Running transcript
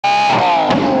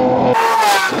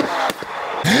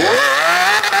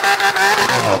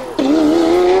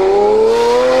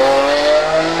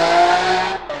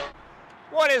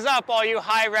What is up, all you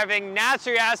high-revving,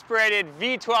 naturally aspirated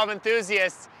V12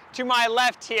 enthusiasts? To my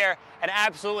left here, an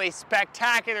absolutely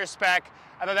spectacular spec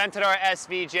of Aventador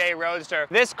SVJ Roadster.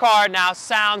 This car now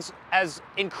sounds as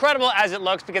incredible as it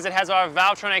looks because it has our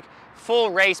Valvetronic full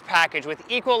race package with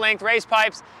equal length race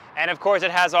pipes, and of course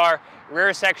it has our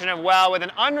rear section of well with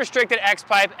an unrestricted X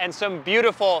pipe and some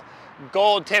beautiful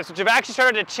gold tips, which have actually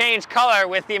started to change color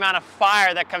with the amount of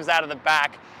fire that comes out of the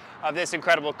back of this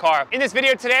incredible car. In this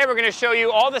video today, we're going to show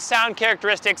you all the sound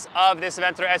characteristics of this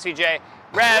Aventador SVJ.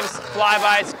 Revs,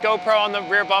 flybys, GoPro on the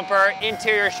rear bumper,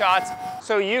 interior shots,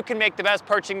 so you can make the best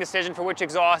purchasing decision for which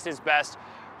exhaust is best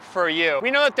for you.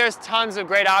 We know that there's tons of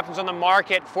great options on the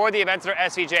market for the Aventador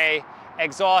SVJ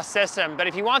exhaust system, but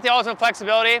if you want the ultimate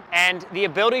flexibility and the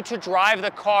ability to drive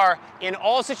the car in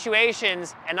all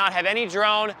situations and not have any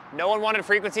drone, no unwanted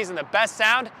frequencies, and the best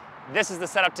sound, this is the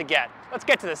setup to get. Let's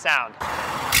get to the sound.